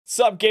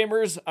Sup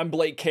gamers, I'm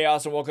Blake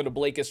Chaos and welcome to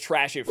Blake is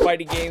Trash at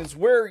Fighting Games,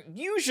 where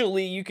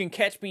usually you can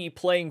catch me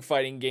playing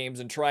fighting games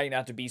and trying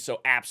not to be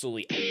so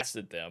absolutely ass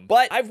at them.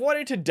 But I've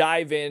wanted to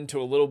dive into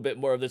a little bit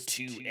more of this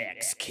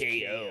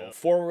 2XKO,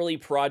 formerly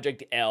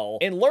Project L,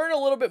 and learn a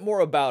little bit more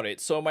about it.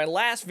 So in my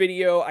last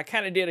video, I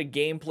kind of did a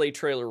gameplay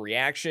trailer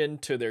reaction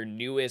to their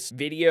newest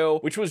video,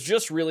 which was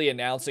just really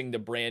announcing the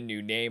brand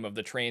new name of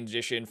the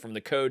transition from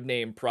the code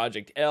name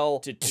Project L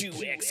to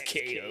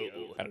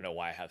 2XKO. I don't know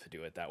why I have to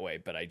do it that way,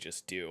 but I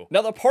just do.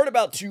 Now, the part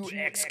about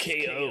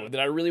 2XKO that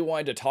I really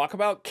wanted to talk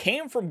about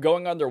came from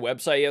going on their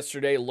website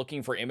yesterday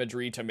looking for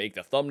imagery to make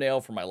the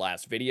thumbnail for my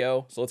last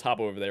video. So let's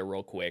hop over there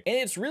real quick. And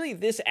it's really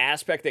this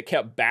aspect that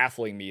kept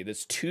baffling me,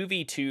 this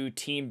 2v2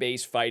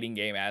 team-based fighting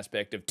game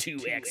aspect of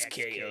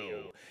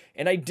 2XKO.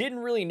 And I didn't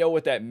really know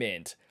what that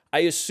meant. I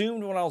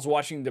assumed when I was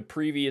watching the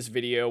previous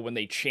video when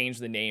they changed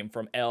the name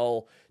from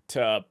L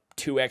to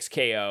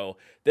 2XKO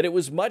that it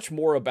was much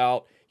more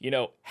about, you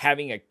know,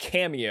 having a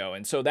cameo.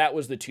 And so that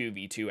was the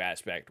 2v2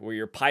 aspect where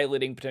you're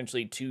piloting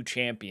potentially two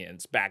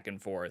champions back and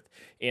forth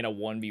in a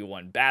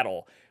 1v1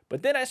 battle.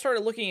 But then I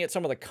started looking at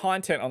some of the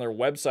content on their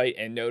website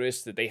and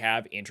noticed that they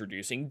have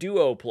introducing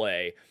duo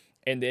play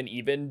and then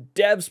even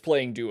devs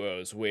playing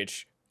duos,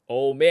 which,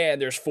 oh man,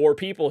 there's 4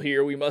 people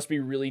here. We must be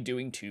really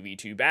doing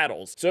 2v2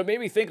 battles. So it made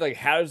me think, like,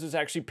 how does this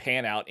actually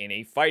pan out in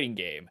a fighting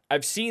game?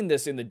 I've seen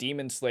this in the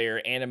Demon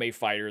Slayer anime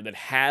fighter that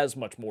has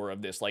much more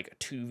of this, like,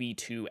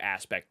 2v2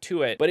 aspect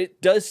to it, but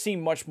it does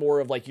seem much more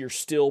of like you're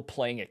still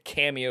playing a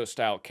cameo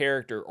style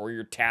character or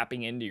you're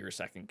tapping into your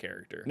second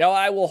character. Now,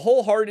 I will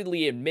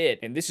wholeheartedly admit,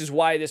 and this is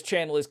why this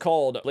channel is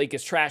called Blake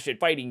is Trash at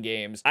Fighting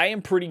Games, I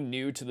am pretty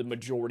new to the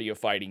majority of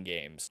fighting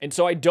games. And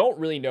so I don't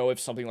really know if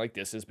something like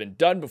this has been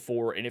done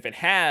before, and if it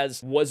has,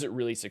 was it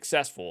really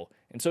successful?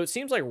 And so it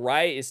seems like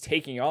Riot is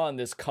taking on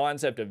this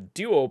concept of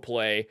duo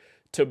play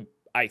to,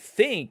 I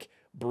think,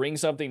 bring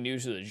something new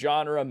to the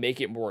genre,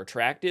 make it more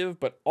attractive,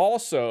 but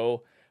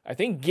also, I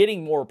think,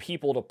 getting more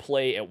people to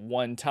play at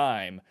one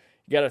time.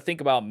 You got to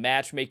think about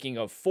matchmaking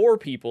of 4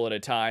 people at a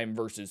time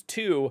versus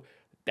 2.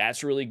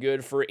 That's really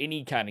good for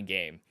any kind of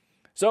game.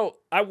 So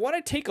I want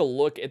to take a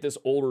look at this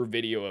older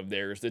video of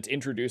theirs that's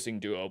introducing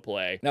duo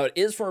play. Now, it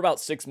is from about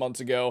 6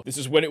 months ago. This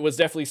is when it was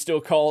definitely still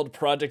called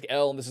Project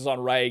L, and this is on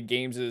Riot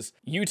Games'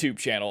 YouTube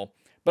channel.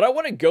 But I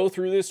want to go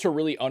through this to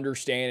really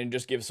understand and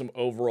just give some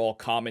overall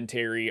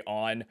commentary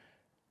on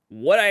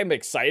what I'm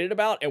excited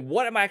about and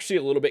what I'm actually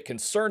a little bit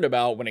concerned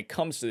about when it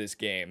comes to this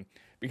game.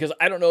 Because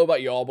I don't know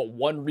about y'all, but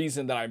one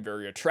reason that I'm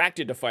very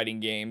attracted to fighting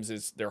games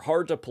is they're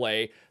hard to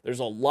play, there's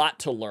a lot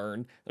to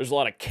learn, there's a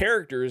lot of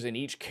characters, and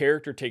each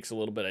character takes a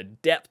little bit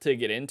of depth to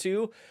get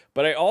into,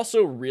 but I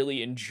also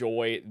really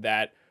enjoy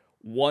that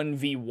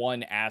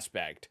 1v1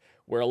 aspect,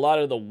 where a lot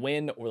of the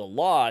win or the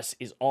loss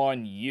is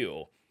on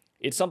you.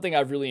 It's something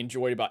I've really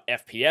enjoyed about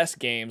FPS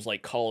games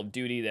like Call of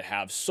Duty that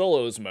have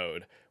solos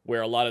mode,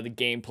 where a lot of the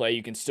gameplay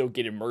you can still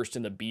get immersed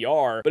in the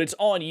BR, but it's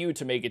on you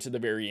to make it to the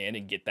very end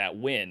and get that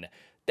win.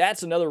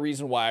 That's another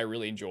reason why I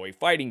really enjoy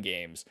fighting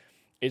games,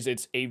 is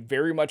it's a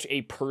very much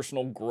a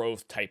personal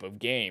growth type of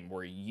game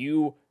where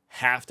you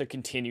have to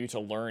continue to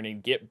learn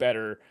and get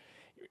better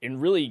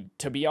and really,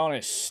 to be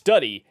honest,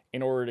 study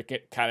in order to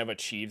kind of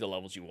achieve the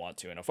levels you want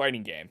to in a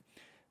fighting game.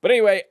 But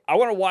anyway, I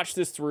want to watch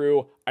this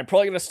through. I'm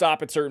probably going to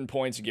stop at certain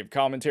points and give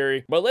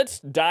commentary, but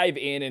let's dive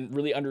in and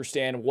really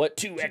understand what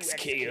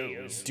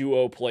 2XKO's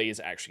duo play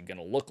is actually going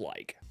to look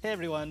like. Hey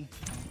everyone,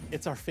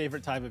 it's our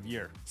favorite time of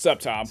year.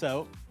 Sup, Tom?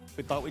 So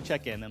we thought we'd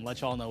check in and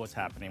let y'all know what's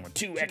happening with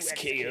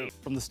 2XKO.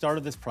 From the start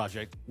of this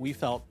project, we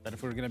felt that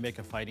if we were going to make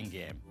a fighting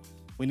game,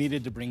 we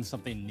needed to bring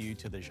something new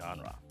to the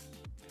genre.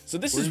 So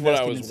this We're is what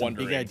I investing in was some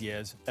wondering. Big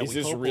ideas that is we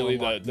this hope will really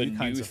unlock the new new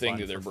kinds of thing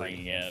fun that they're for fighting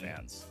bringing game in?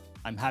 fans.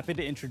 I'm happy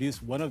to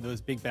introduce one of those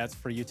big bets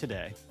for you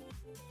today,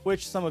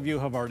 which some of you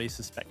have already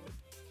suspected.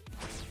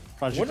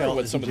 Project wonder L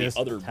what isn't some of the just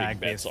other a big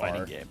tag-based bets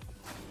fighting are. game.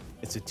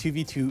 It's a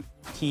 2v2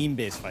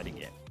 team-based fighting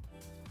game.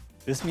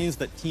 This means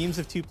that teams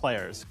of 2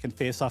 players can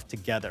face off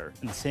together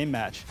in the same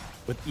match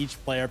with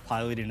each player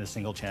piloting a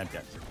single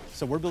champion.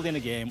 So we're building a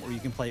game where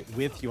you can play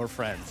with your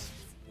friends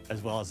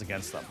as well as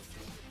against them.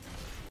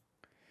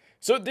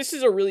 So this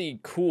is a really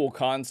cool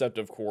concept,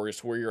 of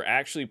course, where you're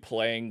actually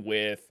playing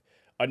with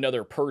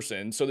another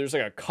person. So there's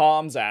like a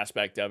comms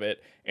aspect of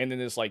it, and then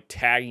this like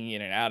tagging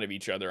in and out of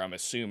each other, I'm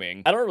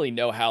assuming. I don't really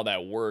know how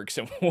that works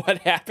and what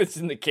happens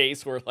in the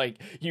case where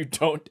like you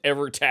don't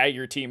ever tag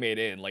your teammate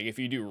in. Like if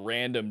you do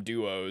random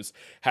duos,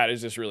 how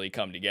does this really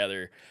come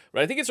together?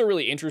 But I think it's a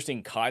really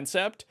interesting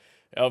concept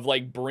of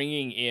like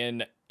bringing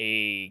in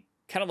a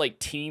kind of like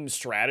team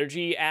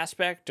strategy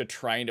aspect to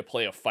trying to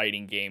play a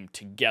fighting game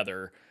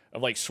together,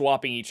 of like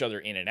swapping each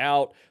other in and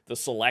out, the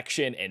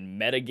selection and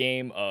meta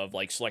game of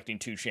like selecting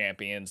 2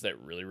 champions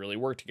that really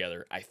work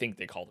together. I think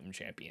they call them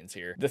champions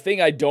here. The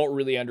thing I don't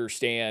really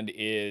understand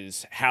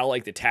is how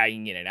like the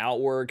tagging in and out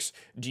works.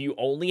 Do you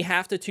only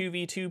have to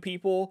 2v2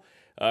 people?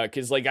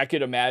 Because like I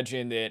could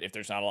imagine that if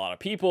there's not a lot of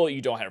people,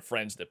 you don't have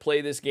friends that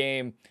play this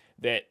game,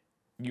 that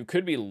you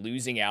could be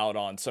losing out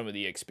on some of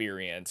the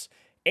experience.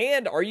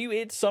 And are you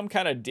at some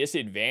kind of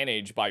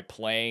disadvantage by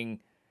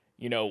playing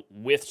you know,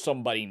 with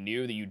somebody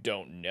new that you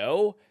don't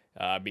know,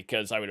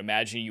 because I would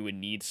imagine you would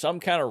need some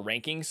kind of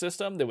ranking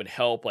system that would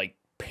help like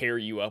pair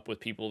you up with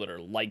people that are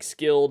like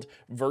skilled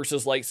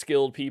versus like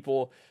skilled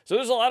people. So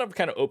there's a lot of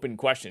kind of open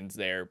questions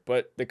there,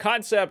 but the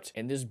concept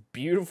in this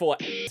beautiful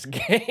ass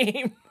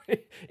game,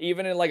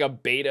 even in like a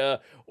beta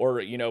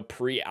or, you know,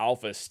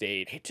 pre-alpha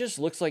state, it just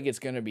looks like it's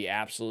going to be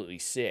absolutely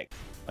sick.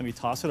 Let me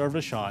toss it over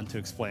to Sean to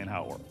explain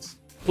how it works.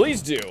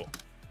 Please do.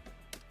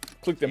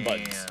 Click them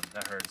buttons. Damn,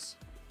 that hurts.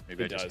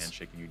 Maybe It I just does.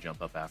 handshake and you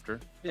jump up after.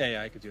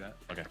 Yeah, I could do that.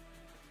 Okay.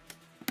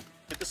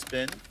 Hit the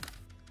spin.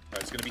 All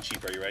right, it's gonna be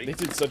cheap. Are you ready? They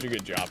did such a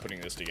good job putting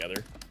this together.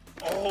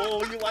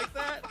 Oh, you like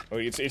that? Oh,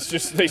 it's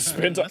just they That's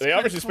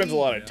obviously spend a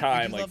lot of clean.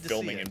 time We'd like love to see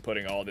filming it. and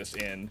putting all this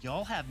in.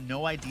 Y'all have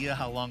no idea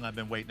how long I've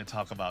been waiting to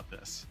talk about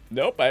this.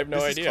 Nope, I have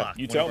no This is idea. Clock,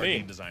 You one tell of our me.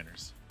 game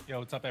designers. Yo,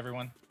 what's up,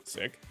 everyone?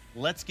 Sick.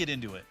 Let's get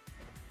into it.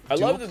 I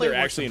Duo love that play they're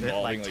works actually a bit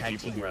involving like like tag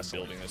people team who are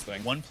wrestling. building this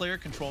thing. One player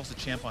controls the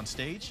champ on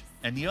stage,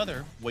 and the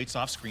other waits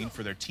off screen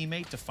for their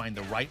teammate to find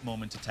the right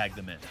moment to tag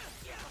them in.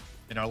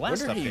 In our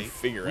last Wonder how you update,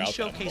 figure we out that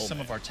showcased some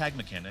moment. of our tag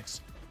mechanics,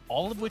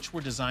 all of which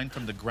were designed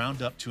from the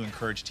ground up to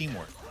encourage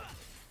teamwork.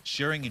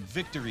 Sharing in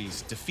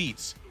victories,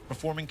 defeats,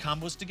 performing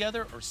combos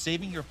together, or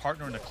saving your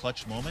partner in a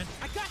clutch moment.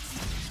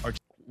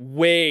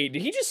 Wait,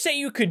 did he just say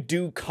you could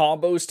do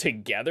combos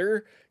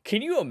together?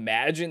 Can you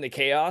imagine the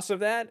chaos of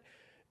that?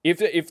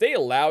 If they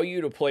allow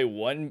you to play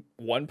one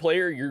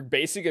player, you're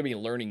basically gonna be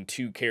learning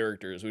two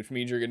characters, which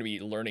means you're gonna be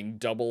learning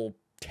double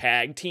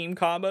tag team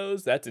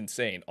combos. That's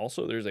insane.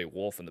 Also, there's a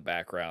wolf in the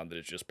background that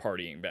is just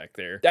partying back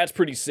there. That's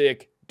pretty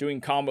sick.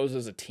 Doing combos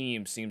as a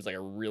team seems like a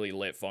really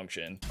lit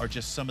function. Are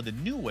just some of the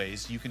new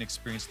ways you can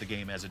experience the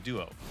game as a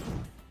duo.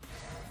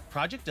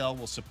 Project L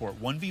will support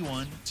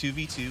 1v1,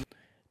 2v2,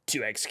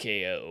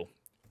 2XKO.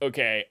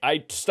 Okay,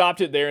 I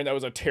stopped it there, and that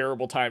was a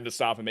terrible time to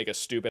stop and make a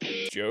stupid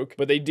joke.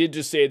 But they did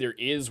just say there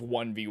is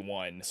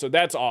 1v1, so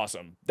that's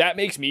awesome. That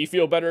makes me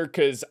feel better,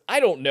 because I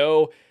don't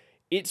know.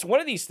 It's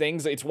one of these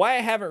things, it's why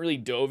I haven't really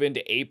dove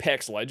into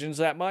Apex Legends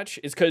that much,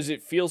 is because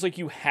it feels like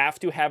you have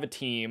to have a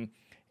team,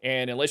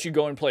 and unless you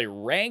go and play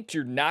ranked,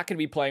 you're not going to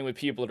be playing with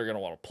people that are going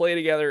to want to play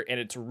together, and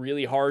it's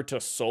really hard to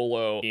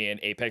solo in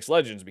Apex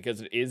Legends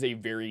because it is a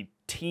very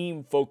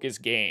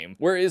team-focused game.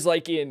 Whereas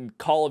like in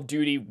Call of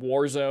Duty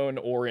Warzone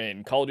or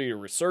in Call of Duty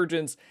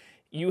Resurgence,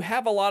 you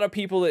have a lot of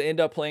people that end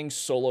up playing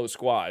solo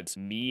squads,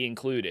 me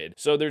included.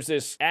 So there's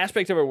this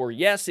aspect of it where,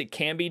 yes, it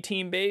can be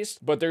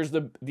team-based, but there's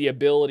the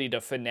ability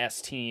to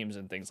finesse teams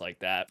and things like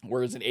that.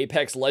 Whereas in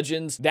Apex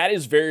Legends, that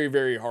is very,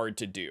 very hard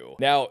to do.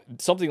 Now,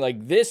 something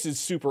like this is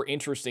super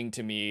interesting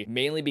to me,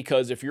 mainly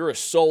because if you're a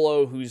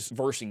solo who's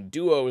versing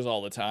duos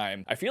all the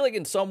time, I feel like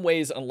in some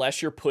ways,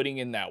 unless you're putting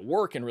in that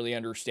work and really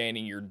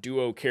understanding your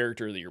duo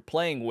character that you're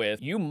playing with,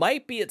 you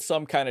might be at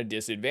some kind of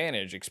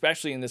disadvantage,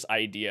 especially in this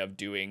idea of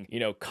doing, you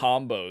know,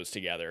 combos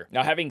together.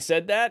 Now, having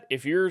said that,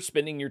 if you're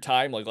spending your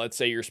time, like let's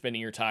say you're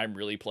spending your time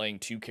really playing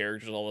two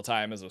characters all the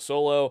time as a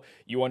solo,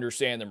 you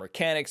understand the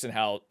mechanics and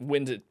how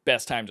when's the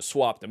best time to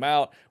swap them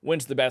out,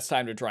 when's the best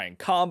time to try and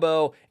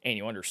combo, and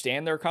you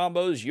understand their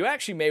combos, you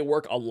actually may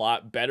work a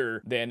lot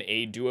better than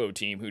a duo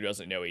team who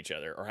doesn't know each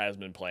other or hasn't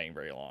been playing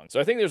very long.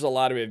 So I think there's a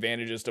lot of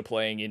advantages to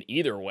playing in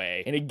either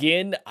way. And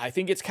again, I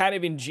think it's kind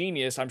of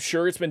ingenious. I'm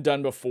sure it's been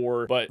done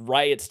before, but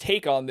Riot's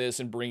take on this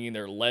and bringing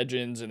their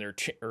legends and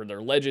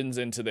their legends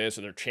into this,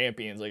 or their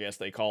champions, I guess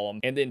they call them,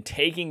 and then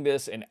taking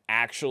this and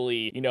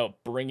actually, you know,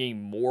 bringing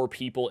more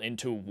people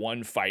into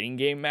one fighting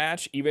game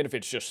match, even if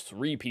it's just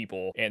 3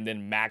 people and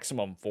then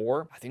maximum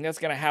 4, I think that's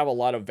going to have a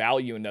lot of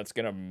value, and that's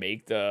going to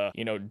make the,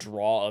 you know,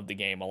 draw of the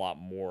game a lot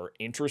more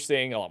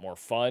interesting, a lot more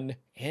fun,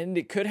 and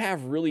it could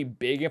have really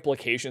big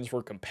implications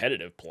for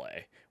competitive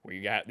play, where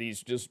you got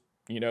these just,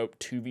 you know,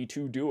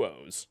 2v2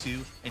 duos.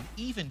 and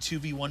even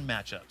 2v1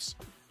 matchups.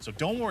 So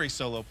don't worry,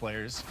 solo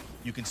players.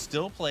 You can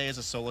still play as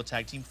a solo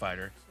tag team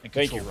fighter and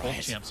Thank control you, both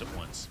Ryan. champs at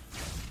once.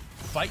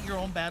 Fight your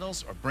own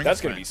battles or bring That's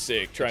a going friend. to be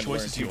sick, The trying to choice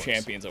learn is 2 yours.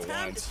 champions at Time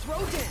to once. throw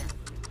down.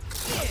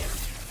 I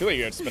feel like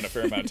you have to spend a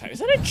fair amount of time. Is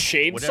that a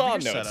chainsaw? Whatever your No,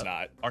 setup, it's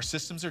not. our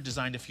systems are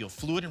designed to feel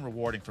fluid and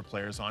rewarding for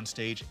players on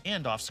stage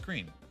and off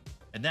screen.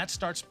 And that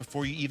starts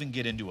before you even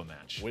get into a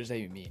match. What does that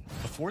even mean?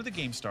 Before the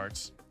game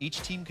starts,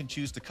 each team can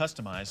choose to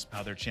customize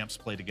how their champs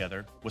play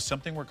together with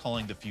something we're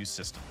calling the Fuse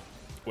system.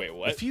 Wait, The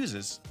what?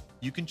 Fuses,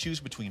 you can choose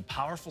between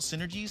powerful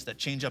synergies that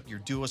change up your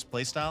duo's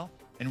playstyle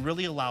and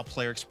really allow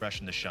player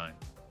expression to shine.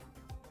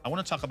 I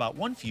want to talk about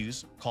one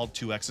fuse called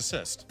 2x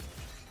Assist.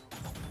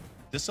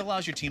 This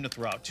allows your team to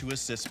throw out 2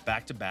 assists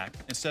back to back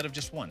instead of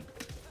just 1.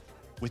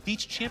 With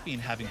each champion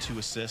having 2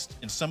 assists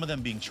and some of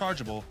them being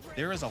chargeable,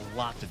 there is a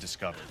lot to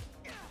discover.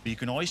 But you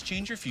can always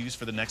change your fuse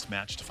for the next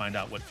match to find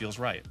out what feels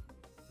right.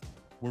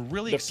 We're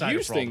really The excited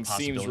fuse for all the thing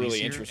possibilities seems really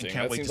here interesting. and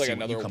can't That wait seems to like see what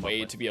you another come up way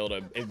with. to be able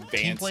to Team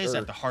advance play is or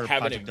at the heart of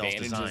have an Project L's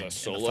advantage design as a and the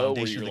solo where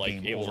foundation you're of the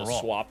like game able to overall.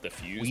 swap the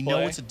fuse We play. know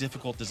it's a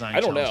difficult design I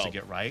don't challenge know. to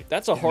get right.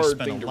 That's a but we hard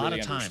spent thing to a lot really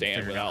of time understand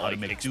figuring without, out how to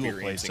like, make dual play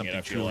experiencing it, something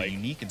I feel truly like.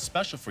 unique and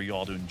special for you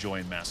all to enjoy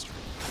and master.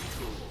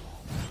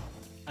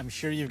 I'm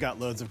sure you've got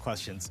loads of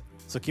questions,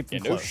 so keep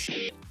them Yeah, no close,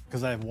 shit.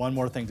 because I have one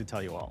more thing to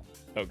tell you all.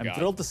 Oh, I'm God.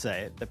 thrilled to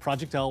say that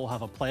Project L will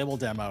have a playable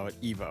demo at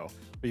EVO, where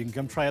you can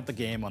come try out the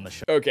game on the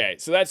show. Okay,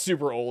 so that's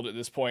super old at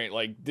this point.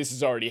 Like, this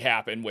has already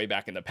happened way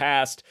back in the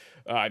past.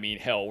 I mean,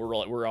 hell,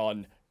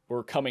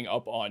 we're coming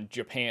up on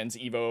Japan's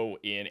EVO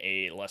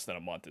in less than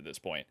a month at this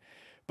point.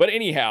 But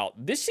anyhow,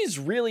 this is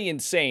really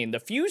insane. The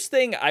Fuse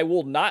thing, I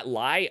will not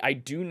lie, I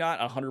do not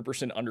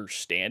 100%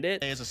 understand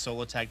it. As a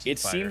solo tag team It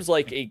fighter, seems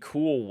like a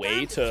cool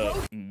way to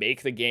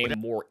make the game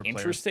more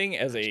interesting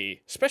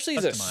especially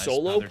as a customize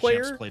solo how their champs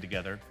player. play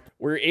together.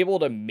 We're able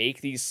to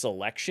make these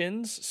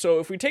selections. So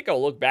if we take a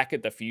look back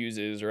at the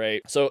fuses,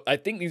 right? So I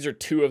think these are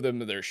 2 of them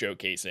that they're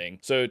showcasing.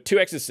 So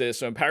 2x assist,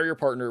 so empower your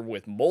partner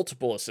with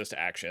multiple assist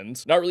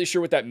actions. Not really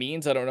sure what that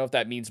means. I don't know if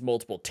that means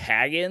multiple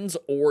tag-ins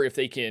or if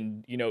they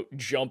can, you know,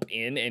 jump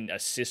in and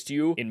assist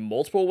you in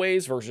multiple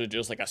ways versus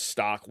just like a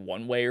stock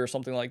one way or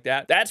something like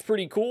that. That's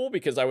pretty cool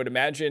because I would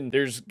imagine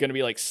there's going to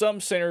be like some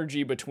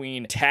synergy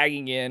between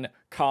tagging in,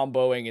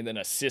 comboing, and then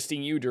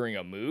assisting you during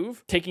a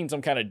move, taking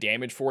some kind of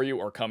damage for you,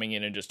 or coming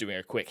in and just doing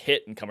a quick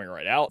hit and coming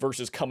right out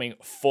versus coming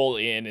full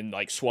in and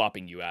like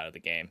swapping you out of the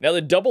game. Now the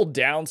double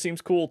down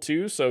seems cool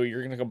too. So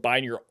you're going to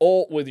combine your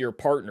ult with your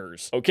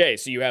partners. Okay,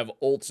 so you have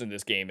ults in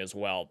this game as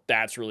well.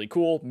 That's really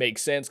cool.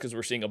 Makes sense because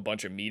we're seeing a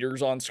bunch of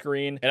meters on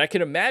screen. And I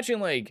can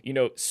imagine like, you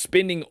know,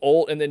 spinning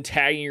ult and then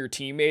tagging your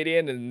teammate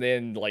in, and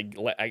then like,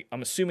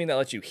 I'm assuming that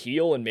lets you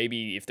heal, and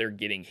maybe if they're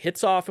getting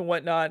hits off and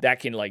whatnot,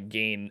 that can like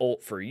gain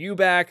ult for you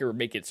back or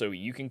make it so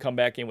you can come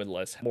back in with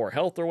more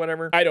health or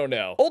whatever. I don't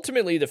know.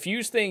 Ultimately, the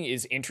Fuse thing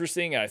is interesting.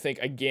 And I think,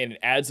 again, it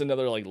adds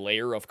another like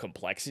layer of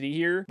complexity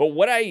here. But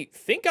what I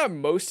think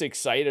I'm most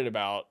excited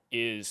about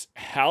is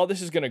how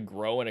this is going to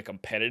grow in a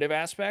competitive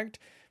aspect.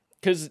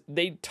 Because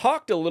they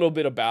talked a little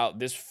bit about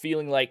this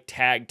feeling like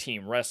tag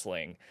team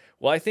wrestling.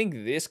 Well, I think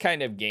this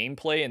kind of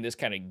gameplay and this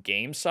kind of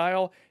game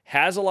style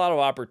has a lot of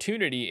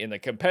opportunity in the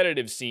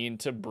competitive scene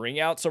to bring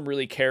out some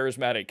really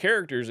charismatic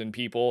characters and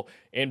people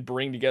and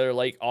bring together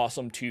like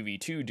awesome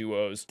 2v2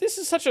 duos. This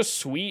is such a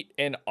sweet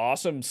and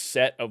awesome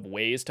set of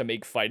ways to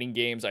make fighting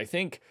games, I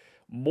think,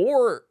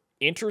 more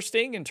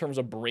interesting in terms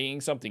of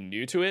bringing something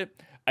new to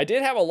it. I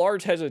did have a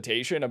large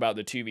hesitation about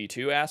the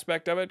 2v2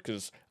 aspect of it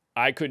because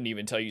I couldn't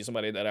even tell you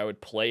somebody that I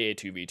would play a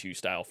 2v2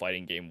 style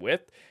fighting game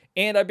with.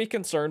 And I'd be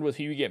concerned with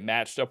who you get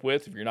matched up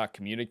with if you're not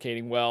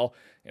communicating well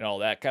and all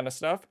that kind of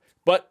stuff.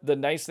 But the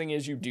nice thing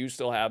is you do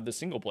still have the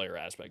single player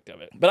aspect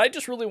of it. But I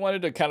just really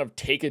wanted to kind of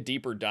take a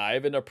deeper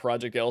dive into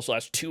Project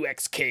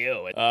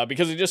L/2XKO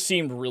because it just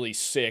seemed really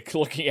sick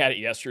looking at it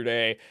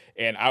yesterday.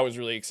 And I was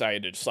really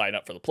excited to sign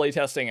up for the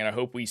playtesting, and I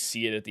hope we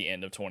see it at the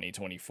end of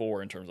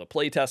 2024 in terms of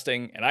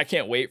playtesting. And I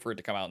can't wait for it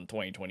to come out in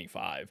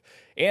 2025.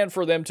 And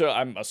for them to,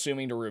 I'm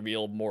assuming, to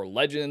reveal more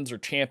legends or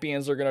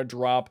champions they're going to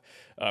drop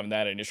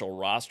that initial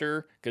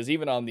roster. Because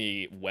even on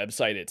the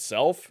website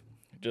itself,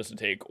 just to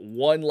take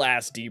one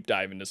last deep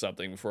dive into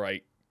something before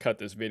I cut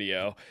this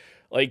video.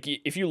 Like,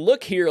 if you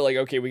look here, like,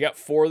 okay, we got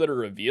 4 that are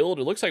revealed.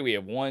 It looks like we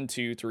have 1,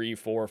 2, 3,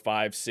 4,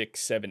 5, 6,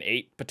 7,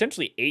 8,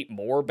 potentially 8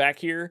 more back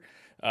here.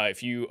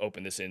 If you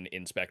open this in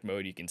inspect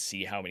mode, you can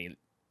see how many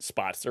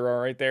spots there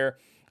are right there.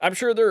 I'm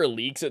sure there are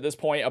leaks at this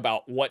point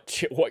about what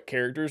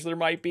characters there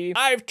might be.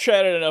 I've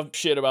chatted enough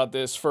shit about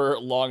this for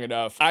long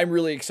enough. I'm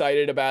really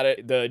excited about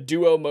it. The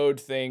duo mode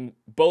thing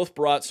both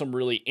brought some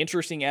really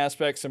interesting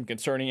aspects, some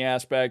concerning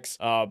aspects,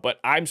 but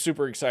I'm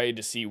super excited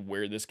to see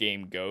where this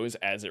game goes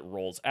as it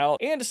rolls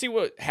out and to see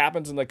what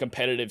happens in the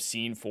competitive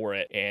scene for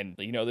it. And,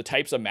 you know, the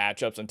types of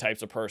matchups and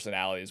types of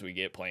personalities we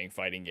get playing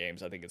fighting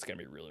games. I think it's going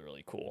to be really,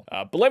 really cool.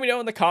 But let me know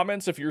in the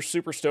comments if you're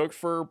super stoked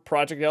for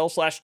Project L/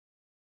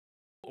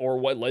 or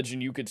what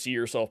legend you could see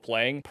yourself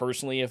playing.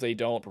 Personally, if they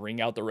don't bring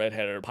out the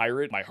red-headed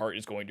pirate, my heart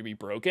is going to be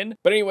broken.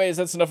 But anyways,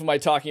 that's enough of my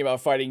talking about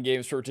fighting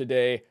games for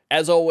today.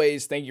 As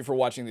always, thank you for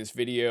watching this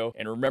video.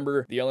 And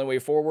remember, the only way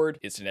forward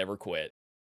is to never quit.